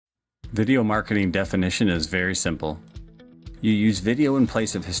Video marketing definition is very simple. You use video in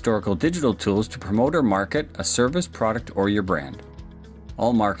place of historical digital tools to promote or market a service, product, or your brand.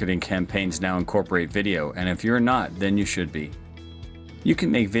 All marketing campaigns now incorporate video, and if you're not, then you should be. You can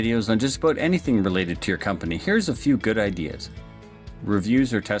make videos on just about anything related to your company. Here's a few good ideas.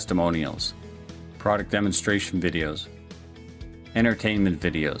 Reviews or testimonials, product demonstration videos, entertainment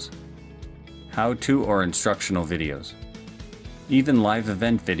videos, how-to or instructional videos, even live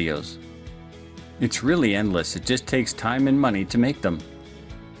event videos. It's really endless. It just takes time and money to make them.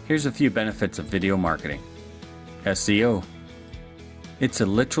 Here's a few benefits of video marketing. SEO. It's a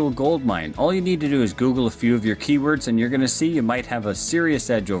literal goldmine. All you need to do is Google a few of your keywords and you're going to see you might have a serious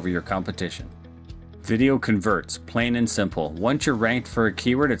edge over your competition. Video converts, plain and simple. Once you're ranked for a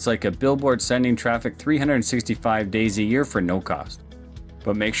keyword, it's like a billboard sending traffic 365 days a year for no cost.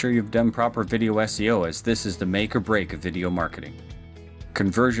 But make sure you've done proper video SEO, as this is the make or break of video marketing.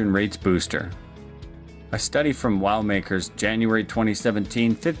 Conversion rates booster. A study from WowMakers, January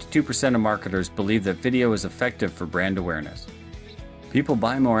 2017, 52% of marketers believe that video is effective for brand awareness. People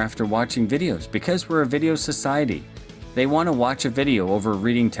buy more after watching videos because we're a video society. They want to watch a video over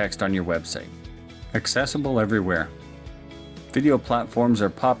reading text on your website. Accessible everywhere. Video platforms are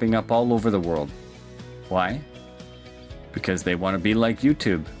popping up all over the world. Why? Because they want to be like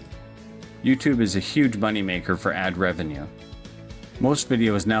YouTube. YouTube is a huge moneymaker for ad revenue. Most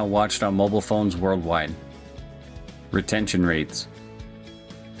video is now watched on mobile phones worldwide. Retention rates.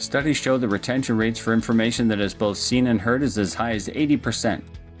 Studies show that retention rates for information that is both seen and heard is as high as 80%.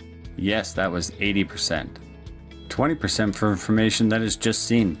 Yes, that was 80%. 20% for information that is just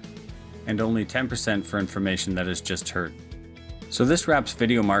seen, and only 10% for information that is just heard. So this wraps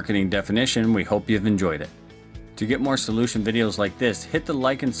video marketing definition. We hope you've enjoyed it. To get more solution videos like this, hit the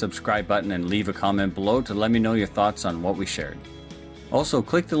like and subscribe button and leave a comment below to let me know your thoughts on what we shared. Also,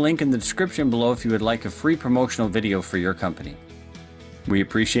 click the link in the description below if you would like a free promotional video for your company. We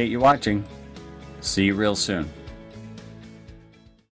appreciate you watching. See you real soon.